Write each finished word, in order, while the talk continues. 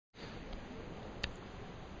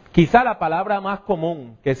Quizá la palabra más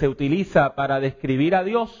común que se utiliza para describir a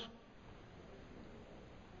Dios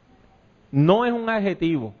no es un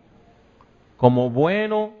adjetivo como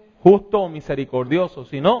bueno, justo o misericordioso,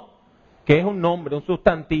 sino que es un nombre, un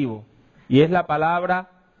sustantivo, y es la palabra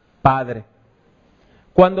Padre.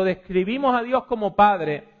 Cuando describimos a Dios como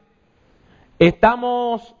Padre,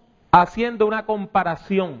 estamos haciendo una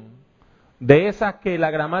comparación de esas que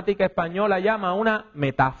la gramática española llama una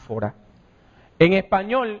metáfora. En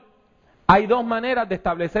español hay dos maneras de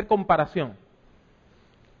establecer comparación: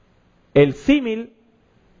 el símil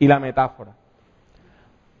y la metáfora.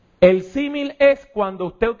 El símil es cuando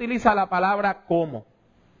usted utiliza la palabra como.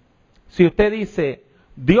 Si usted dice,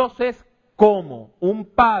 Dios es como un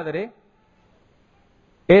padre,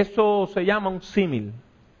 eso se llama un símil.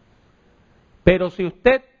 Pero si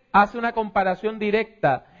usted hace una comparación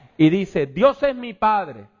directa y dice, Dios es mi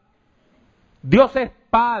padre, Dios es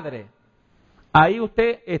padre, ahí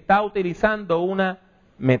usted está utilizando una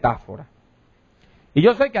metáfora. Y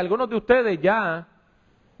yo sé que algunos de ustedes ya,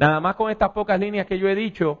 nada más con estas pocas líneas que yo he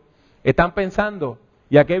dicho, están pensando,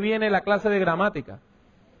 ¿y a qué viene la clase de gramática?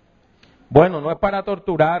 Bueno, no es para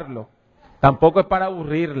torturarlo, tampoco es para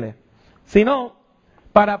aburrirle, sino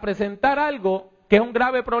para presentar algo que es un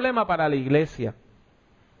grave problema para la iglesia.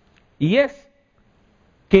 Y es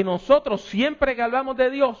que nosotros siempre que hablamos de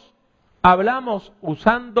Dios, hablamos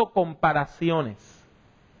usando comparaciones,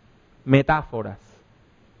 metáforas,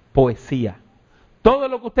 poesía. Todo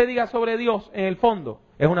lo que usted diga sobre Dios, en el fondo,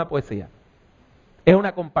 es una poesía, es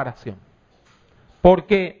una comparación.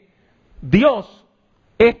 Porque Dios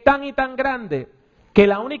es tan y tan grande que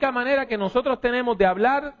la única manera que nosotros tenemos de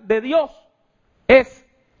hablar de Dios es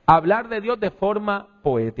hablar de Dios de forma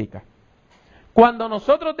poética. Cuando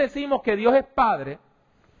nosotros decimos que Dios es Padre,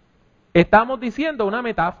 estamos diciendo una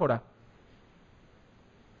metáfora.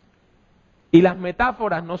 Y las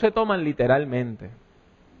metáforas no se toman literalmente.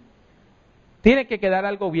 Tiene que quedar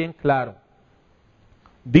algo bien claro.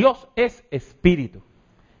 Dios es espíritu.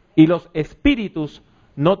 Y los espíritus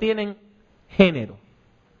no tienen género.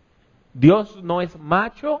 Dios no es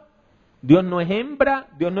macho, Dios no es hembra,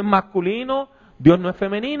 Dios no es masculino, Dios no es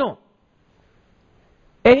femenino.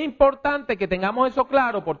 Es importante que tengamos eso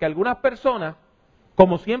claro porque algunas personas,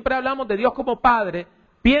 como siempre hablamos de Dios como Padre,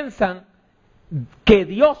 piensan que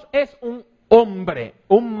Dios es un hombre,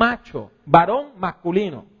 un macho, varón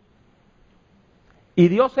masculino. Y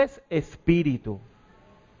Dios es espíritu.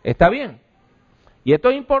 ¿Está bien? Y esto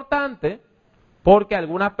es importante porque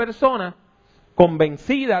algunas personas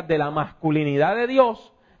convencidas de la masculinidad de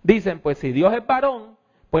Dios dicen, pues si Dios es varón,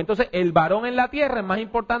 pues entonces el varón en la tierra es más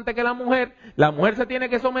importante que la mujer se tiene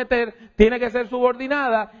que someter, tiene que ser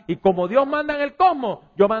subordinada, y como Dios manda en el cosmos,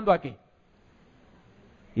 yo mando aquí.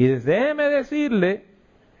 Y déjeme decirle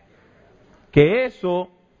que eso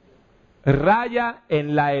raya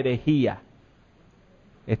en la herejía.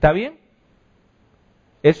 ¿Está bien?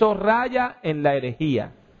 Eso raya en la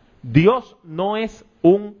herejía. Dios no es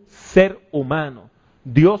un ser humano.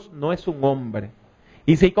 Dios no es un hombre.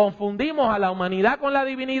 Y si confundimos a la humanidad con la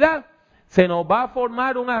divinidad, se nos va a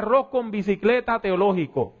formar un arroz con bicicleta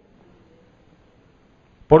teológico.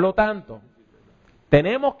 Por lo tanto,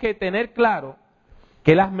 tenemos que tener claro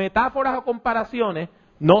que las metáforas o comparaciones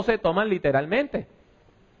no se toman literalmente.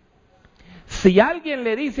 Si alguien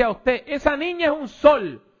le dice a usted, esa niña es un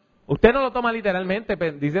sol, usted no lo toma literalmente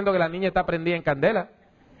diciendo que la niña está prendida en candela.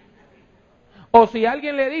 O si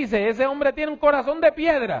alguien le dice, ese hombre tiene un corazón de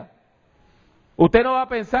piedra, usted no va a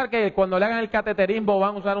pensar que cuando le hagan el cateterismo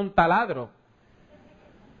van a usar un taladro.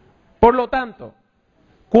 Por lo tanto,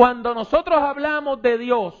 cuando nosotros hablamos de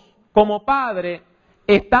Dios como Padre,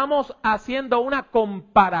 estamos haciendo una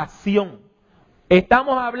comparación.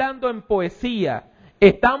 Estamos hablando en poesía,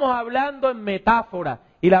 estamos hablando en metáfora.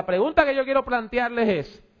 Y la pregunta que yo quiero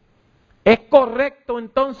plantearles ¿es correcto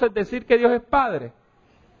entonces decir que Dios es Padre?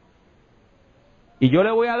 Y yo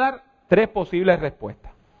le voy a dar 3 posibles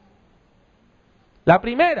respuestas. La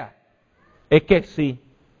primera es que sí,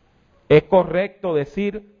 es correcto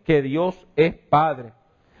decir que Dios es Padre.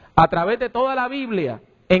 A través de toda la Biblia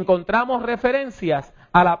encontramos referencias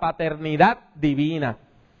a la paternidad divina.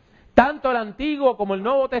 Tanto el Antiguo como el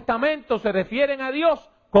Nuevo Testamento se refieren a Dios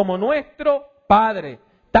como nuestro Padre,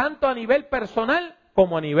 tanto a nivel personal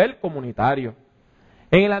como a nivel comunitario.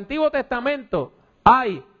 En el Antiguo Testamento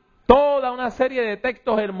hay toda una serie de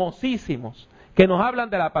textos hermosísimos que nos hablan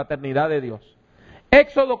de la paternidad de Dios.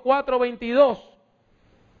 Éxodo 4:22.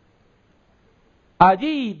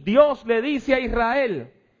 Allí Dios le dice a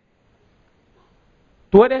Israel,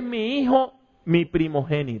 tú eres mi hijo, mi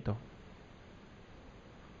primogénito.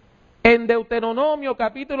 En Deuteronomio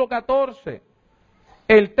capítulo 14,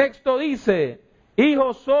 el texto dice,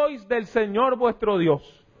 hijos sois del Señor vuestro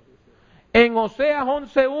Dios. En Oseas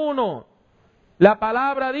 11:1, la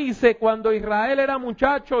palabra dice, cuando Israel era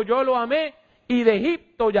muchacho yo lo amé y de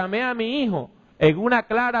Egipto llamé a mi hijo, en una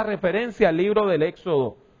clara referencia al libro del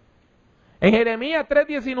Éxodo. En Jeremías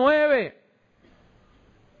 3:19,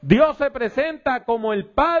 Dios se presenta como el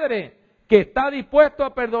Padre que está dispuesto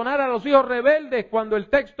a perdonar a los hijos rebeldes cuando el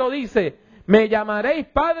texto dice, me llamaréis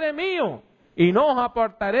Padre mío y no os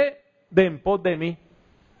apartaré de en pos de mí.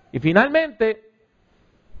 Y finalmente,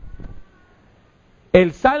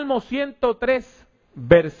 el Salmo 103,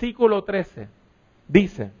 versículo 13,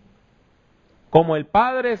 dice, como el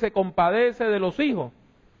Padre se compadece de los hijos,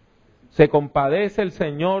 se compadece el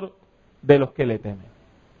Señor de los que le temen.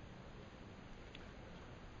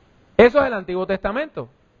 Eso es el Antiguo Testamento.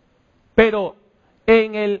 Pero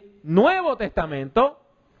en el Nuevo Testamento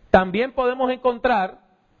también podemos encontrar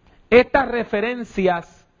estas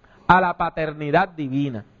referencias a la paternidad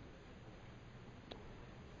divina.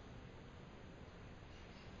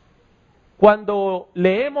 Cuando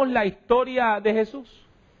leemos la historia de Jesús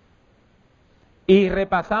y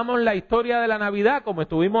repasamos la historia de la Navidad, como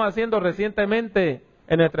estuvimos haciendo recientemente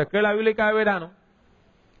en nuestra escuela bíblica de verano,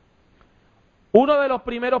 uno de los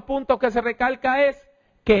primeros puntos que se recalca es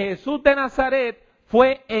que Jesús de Nazaret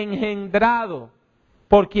fue engendrado.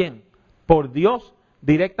 ¿Por quién? Por Dios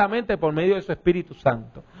directamente por medio de su Espíritu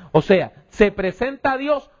Santo. O sea, se presenta a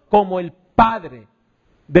Dios como el Padre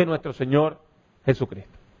de nuestro Señor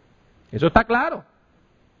Jesucristo. Eso está claro.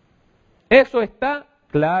 Eso está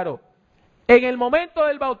claro. En el momento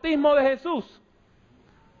del bautismo de Jesús,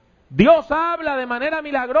 Dios habla de manera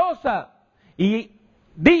milagrosa y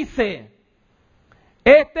dice,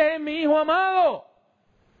 este es mi Hijo amado,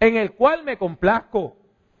 en el cual me complazco.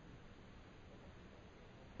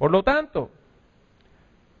 Por lo tanto,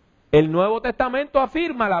 el Nuevo Testamento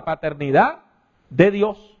afirma la paternidad de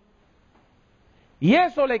Dios. Y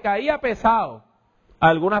eso le caía pesado a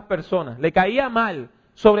algunas personas, le caía mal,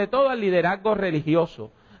 sobre todo al liderazgo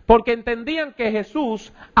religioso, porque entendían que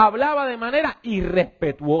Jesús hablaba de manera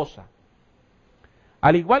irrespetuosa.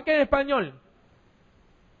 Al igual que en español,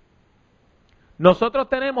 nosotros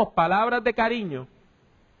tenemos palabras de cariño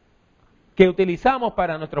que utilizamos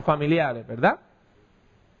para nuestros familiares, ¿verdad?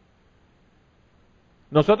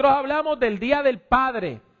 Nosotros hablamos del Día del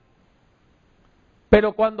Padre,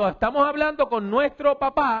 pero cuando estamos hablando con nuestro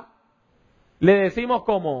papá, le decimos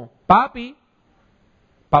como papi,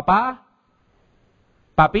 papá,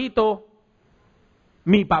 papito,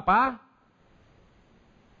 mi papá.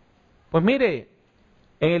 Pues mire,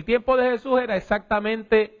 en el tiempo de Jesús era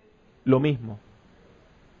exactamente lo mismo.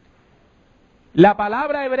 La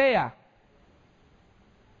palabra hebrea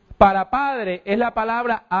para padre es la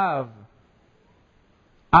palabra av.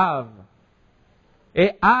 Av.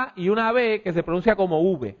 Es A y una B que se pronuncia como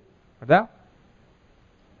V, ¿verdad?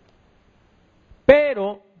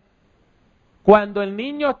 Pero cuando el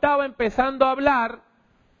niño estaba empezando a hablar,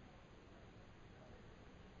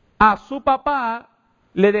 a su papá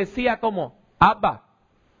le decía como Abba,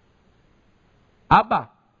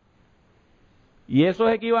 Abba. Y eso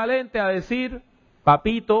es equivalente a decir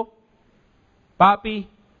papito, papi,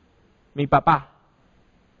 mi papá.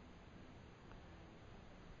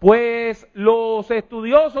 Pues los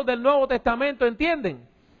estudiosos del Nuevo Testamento entienden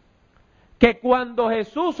que cuando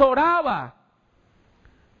Jesús oraba,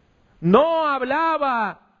 no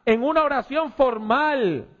hablaba en una oración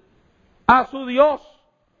formal a su Dios,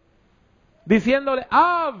 diciéndole,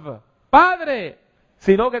 Ab, Padre,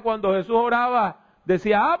 sino que cuando Jesús oraba,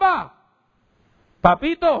 decía, Abba,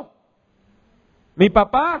 papito, mi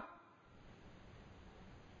papá.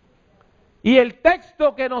 Y el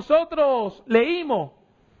texto que nosotros leímos,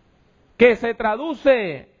 que se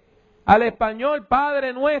traduce al español,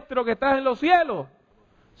 Padre nuestro que estás en los cielos,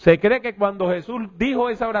 se cree que cuando Jesús dijo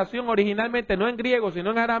esa oración originalmente, no en griego,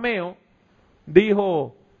 sino en arameo,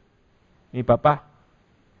 dijo, mi papá,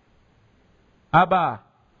 Abba,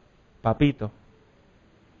 papito,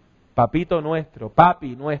 papito nuestro,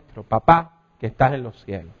 papi nuestro, papá que estás en los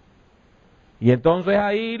cielos. Y entonces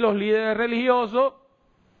ahí los líderes religiosos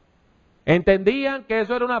entendían que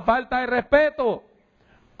eso era una falta de respeto.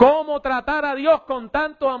 ¿Cómo tratar a Dios con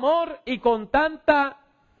tanto amor y con tanta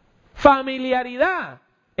familiaridad?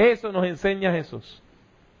 Eso nos enseña Jesús.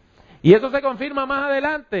 Y eso se confirma más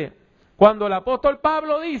adelante, cuando el apóstol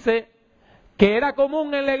Pablo dice que era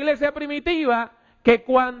común en la iglesia primitiva que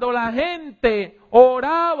cuando la gente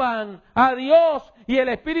oraban a Dios y el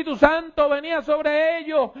Espíritu Santo venía sobre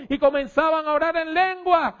ellos y comenzaban a orar en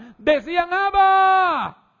lengua, decían,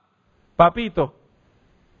 Abba, papito,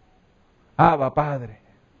 Abba, Padre.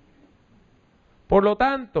 Por lo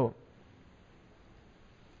tanto,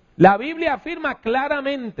 la Biblia afirma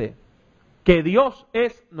claramente que Dios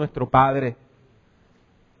es nuestro Padre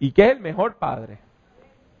y que es el mejor Padre.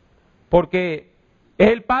 Porque es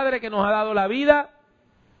el Padre que nos ha dado la vida,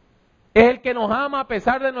 es el que nos ama a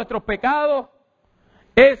pesar de nuestros pecados,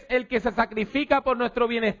 es el que se sacrifica por nuestro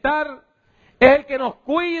bienestar, es el que nos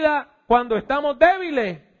cuida cuando estamos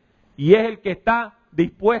débiles y es el que está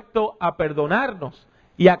dispuesto a perdonarnos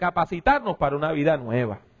y a capacitarnos para una vida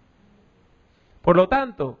nueva. Por lo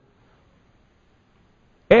tanto,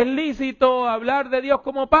 ¿es lícito hablar de Dios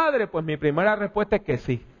como Padre? Pues mi primera respuesta es que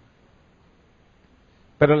sí.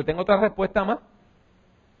 Pero le tengo otra respuesta más.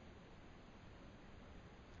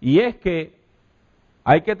 Y es que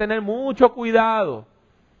hay que tener mucho cuidado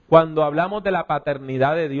cuando hablamos de la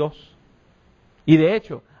paternidad de Dios. Y de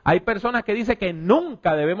hecho, hay personas que dicen que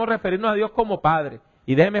nunca debemos referirnos a Dios como Padre.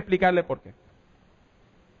 Y déjeme explicarle por qué.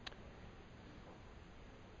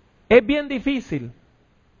 Es bien difícil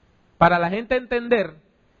para la gente entender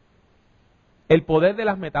el poder de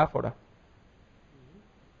las metáforas.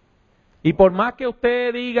 Y por más que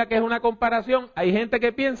usted diga que es una comparación, hay gente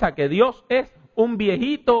que piensa que Dios es un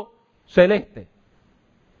viejito celeste.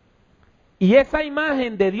 Y esa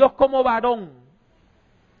imagen de Dios como varón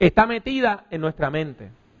está metida en nuestra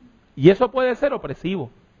mente. Y eso puede ser opresivo.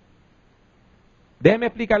 Déjeme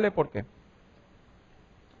explicarle por qué.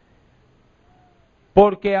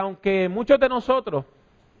 Porque aunque muchos de nosotros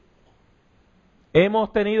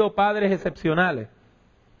hemos tenido padres excepcionales,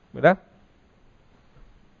 ¿verdad?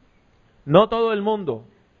 No todo el mundo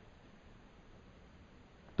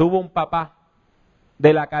tuvo un papá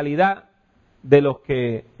de la calidad de los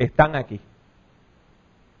que están aquí.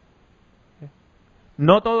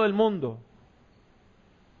 No todo el mundo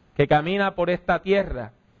que camina por esta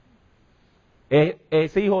tierra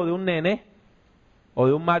es hijo de un Nené o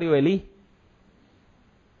de un Mario Elí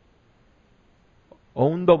o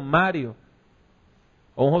un Don Mario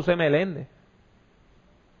o un José Meléndez.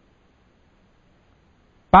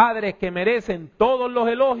 Padres que merecen todos los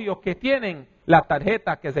elogios que tienen las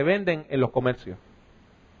tarjetas que se venden en los comercios.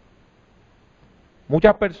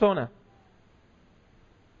 Muchas personas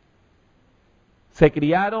se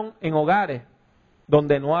criaron en hogares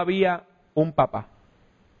donde no había un papá.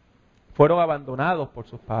 Fueron abandonados por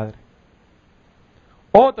sus padres.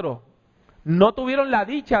 Otros no tuvieron la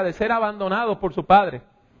dicha de ser abandonados por su padre,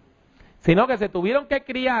 sino que se tuvieron que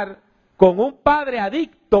criar con un padre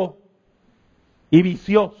adicto y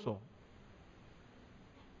vicioso.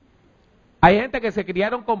 Hay gente que se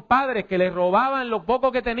criaron con padres que les robaban lo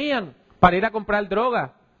poco que tenían para ir a comprar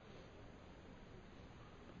droga.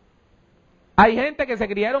 Hay gente que se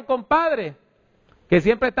criaron con padres que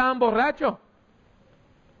siempre estaban borrachos.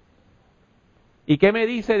 ¿Y qué me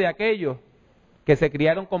dice de aquellos que se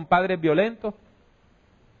criaron con padres violentos,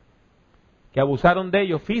 que abusaron de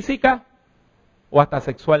ellos física o hasta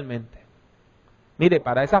sexualmente? Mire,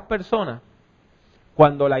 para esas personas,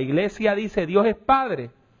 cuando la iglesia dice Dios es Padre,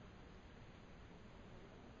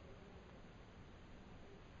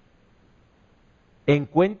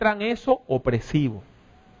 encuentran eso opresivo.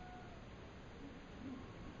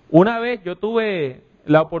 Una vez yo tuve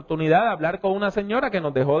la oportunidad de hablar con una señora que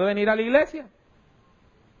nos dejó de venir a la iglesia.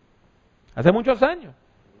 Hace muchos años.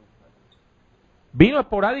 Vino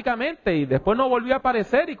esporádicamente y después no volvió a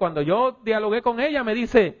aparecer, y cuando yo dialogué con ella me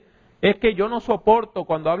dice, es que yo no soporto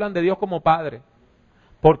cuando hablan de Dios como Padre,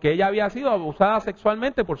 porque ella había sido abusada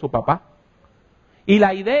sexualmente por su papá. Y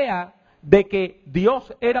la idea de que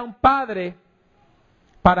Dios era un Padre,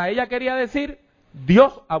 para ella quería decir,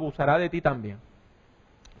 Dios abusará de ti también.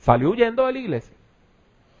 Salió huyendo de la iglesia.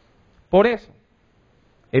 Por eso,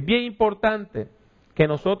 es bien importante que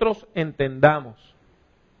nosotros entendamos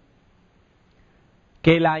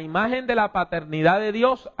que la imagen de la paternidad de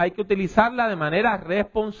Dios hay que utilizarla de manera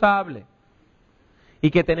responsable. Y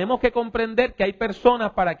que tenemos que comprender que hay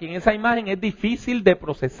personas para quien esa imagen es difícil de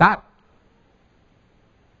procesar.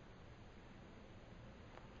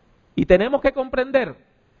 Y tenemos que comprender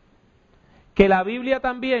que la Biblia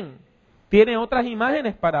también tiene otras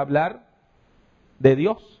imágenes para hablar de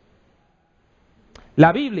Dios.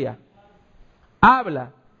 La Biblia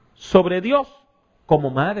habla sobre Dios como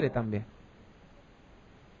madre también.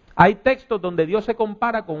 Hay textos donde Dios se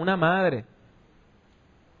compara con una madre.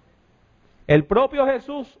 El propio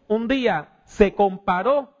Jesús un día se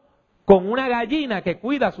comparó con una gallina que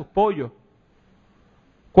cuida a sus pollos.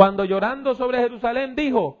 Cuando llorando sobre Jerusalén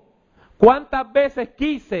dijo, ¿cuántas veces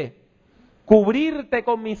quise cubrirte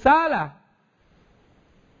con mis alas?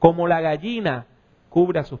 Como la gallina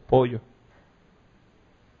cubre a sus pollos.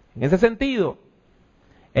 En ese sentido,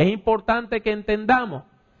 es importante que entendamos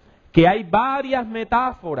que hay varias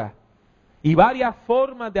metáforas y varias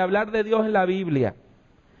formas de hablar de Dios en la Biblia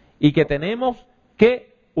y que tenemos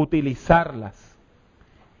que utilizarlas.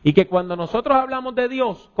 Y que cuando nosotros hablamos de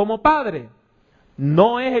Dios como Padre,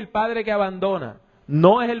 no es el Padre que abandona,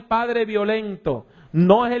 no es el Padre violento,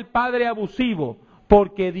 no es el Padre abusivo,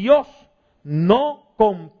 porque Dios no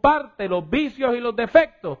comparte los vicios y los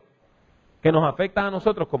defectos que nos afectan a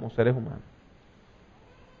nosotros como seres humanos.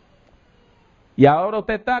 Y ahora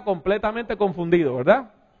usted está completamente confundido,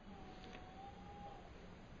 ¿verdad?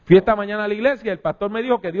 Fui esta mañana a la iglesia y el pastor me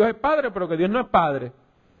dijo que Dios es Padre, pero que Dios no es Padre.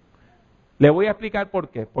 Le voy a explicar por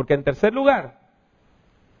qué. Porque en tercer lugar,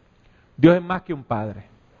 Dios es más que un Padre.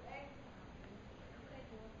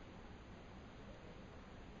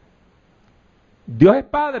 Dios es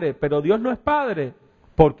Padre, pero Dios no es Padre,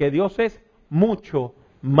 porque Dios es mucho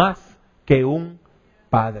más que un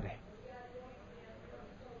Padre.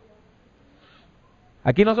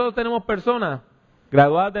 Aquí nosotros tenemos personas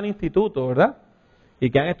graduadas del instituto, ¿verdad? Y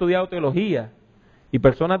que han estudiado teología, y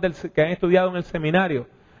personas que han estudiado en el seminario.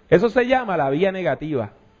 Eso se llama la vía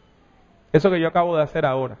negativa. Eso que yo acabo de hacer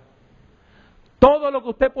ahora. Todo lo que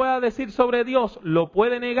usted pueda decir sobre Dios lo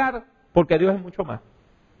puede negar porque Dios es mucho más.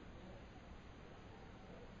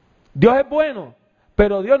 Dios es bueno,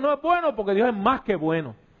 pero Dios no es bueno porque Dios es más que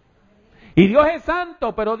bueno. Y Dios es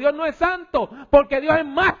santo, pero Dios no es santo porque Dios es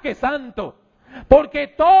más que santo. Porque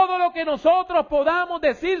todo lo que nosotros podamos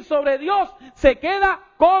decir sobre Dios se queda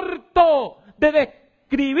corto de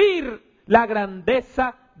describir la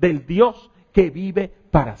grandeza del Dios que vive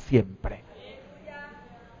para siempre.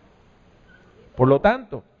 Por lo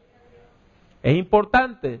tanto, es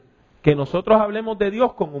importante que nosotros hablemos de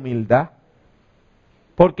Dios con humildad.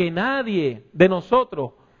 Porque nadie de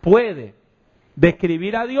nosotros puede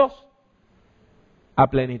describir a Dios a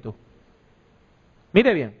plenitud.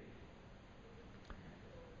 Mire bien,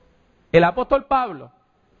 el apóstol Pablo,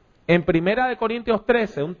 en 1 Corintios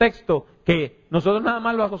 13, un texto que nosotros nada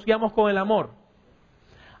más lo asociamos con el amor,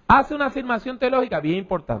 hace una afirmación teológica bien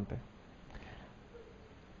importante.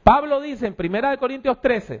 Pablo dice en 1 Corintios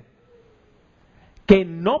 13 que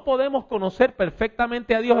no podemos conocer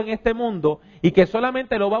perfectamente a Dios en este mundo y que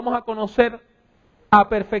solamente lo vamos a conocer a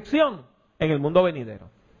perfección en el mundo venidero.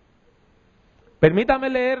 Permítame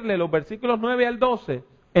leerle los versículos 9 al 12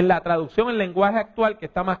 en la traducción en lenguaje actual, que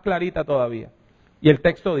está más clarita todavía. Y el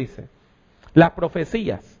texto dice: las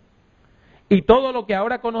profecías y todo lo que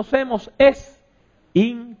ahora conocemos es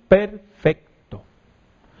imperfecto.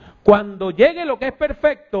 Cuando llegue lo que es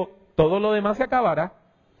perfecto, todo lo demás se acabará.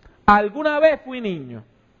 Alguna vez fui niño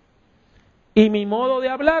y mi modo de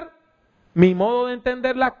hablar, mi modo de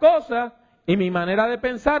entender las cosas y mi manera de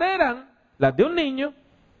pensar eran las de un niño.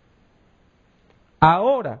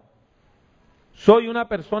 Ahora soy una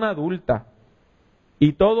persona adulta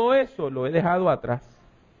y todo eso lo he dejado atrás.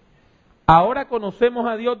 Ahora conocemos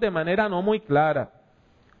a Dios de manera no muy clara,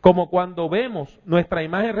 como cuando vemos nuestra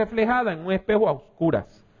imagen reflejada en un espejo a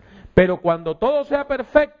oscuras. Pero cuando todo sea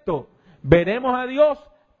perfecto, veremos a Dios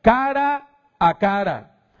cara a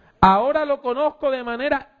cara. Ahora lo conozco de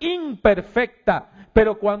manera imperfecta,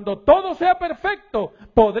 pero cuando todo sea perfecto,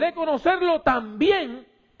 podré conocerlo tan bien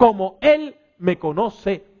como Él me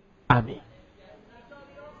conoce a mí.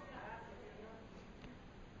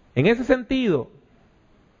 En ese sentido,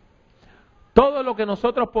 todo lo que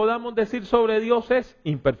nosotros podamos decir sobre Dios es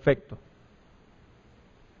imperfecto.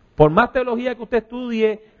 Por más teología que usted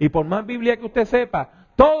estudie y por más Biblia que usted sepa,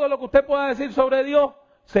 todo lo que usted pueda decir sobre Dios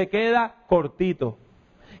se queda cortito.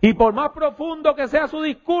 Y por más profundo que sea su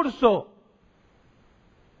discurso,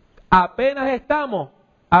 apenas estamos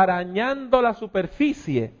arañando la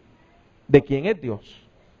superficie de quién es Dios.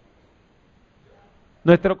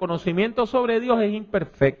 Nuestro conocimiento sobre Dios es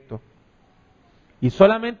imperfecto. Y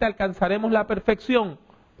solamente alcanzaremos la perfección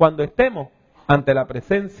cuando estemos ante la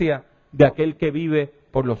presencia de aquel que vive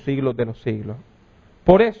por los siglos de los siglos.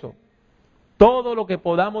 Por eso, todo lo que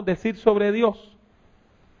podamos decir sobre Dios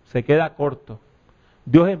se queda corto.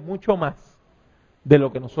 Dios es mucho más de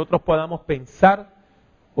lo que nosotros podamos pensar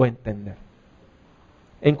o entender.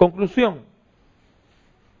 En conclusión,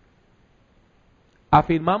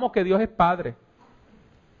 afirmamos que Dios es Padre,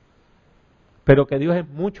 pero que Dios es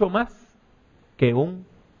mucho más que un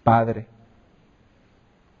Padre.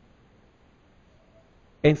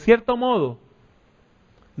 En cierto modo,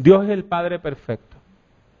 Dios es el Padre perfecto.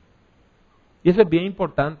 Y eso es bien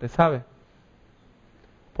importante, ¿sabe?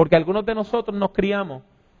 Porque algunos de nosotros nos criamos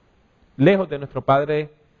lejos de nuestro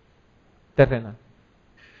Padre terrenal.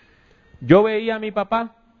 Yo veía a mi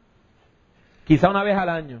papá quizá una vez al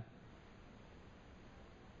año.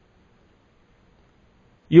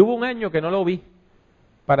 Y hubo un año que no lo vi.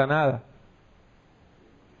 para nada.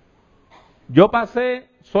 Yo pasé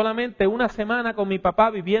solamente una semana con mi papá,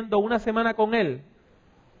 viviendo una semana con él,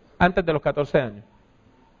 antes de los 14 años.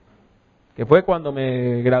 Que fue cuando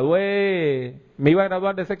me gradué, me iba a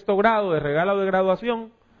graduar de 6º grado, de regalo de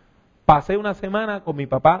graduación, pasé una semana con mi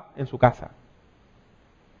papá en su casa.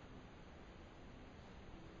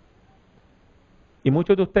 Y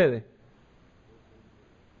muchos de ustedes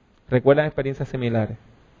recuerdan experiencias similares.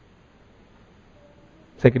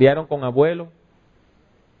 Se criaron con abuelos,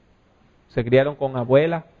 se criaron con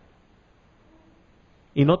abuelas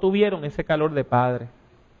y no tuvieron ese calor de padre.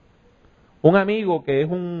 Un amigo que es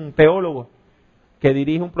un teólogo, que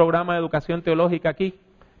dirige un programa de educación teológica aquí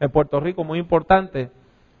en Puerto Rico muy importante,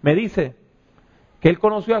 me dice que él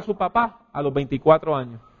conoció a su papá a los 24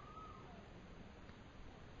 años.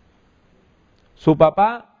 Su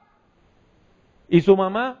papá y su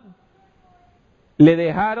mamá le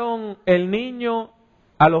dejaron el niño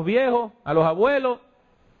a los viejos, a los abuelos,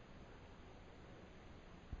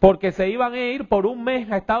 porque se iban a ir por un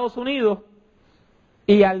mes a Estados Unidos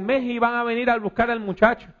y al mes iban a venir a buscar al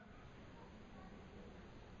muchacho.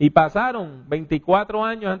 Y pasaron 24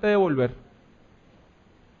 años antes de volver.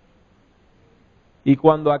 Y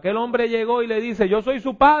cuando aquel hombre llegó y le dice, yo soy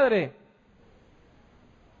su padre,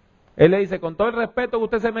 él le dice, con todo el respeto que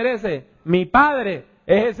usted se merece, mi padre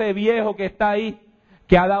es ese viejo que está ahí,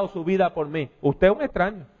 que ha dado su vida por mí. Usted es un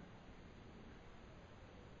extraño.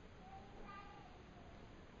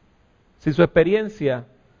 Si su experiencia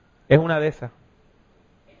es una de esas,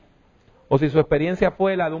 o si su experiencia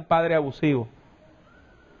fue la de un padre abusivo,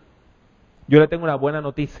 yo le tengo una buena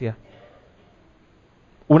noticia.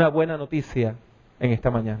 Una buena noticia en esta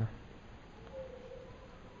mañana.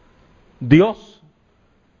 Dios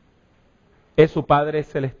es su Padre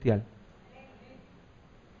celestial.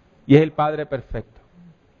 Y es el Padre perfecto.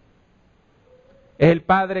 Es el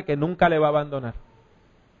Padre que nunca le va a abandonar.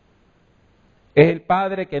 Es el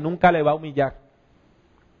Padre que nunca le va a humillar.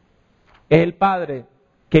 Es el Padre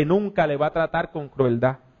que nunca le va a tratar con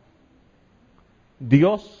crueldad.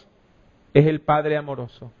 Dios es el Padre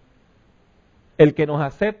amoroso. El que nos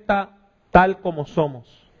acepta tal como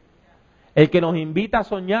somos. El que nos invita a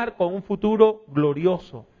soñar con un futuro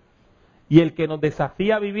glorioso. Y el que nos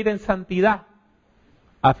desafía a vivir en santidad,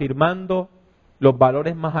 afirmando los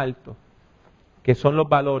valores más altos, que son los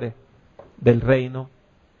valores del reino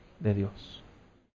de Dios.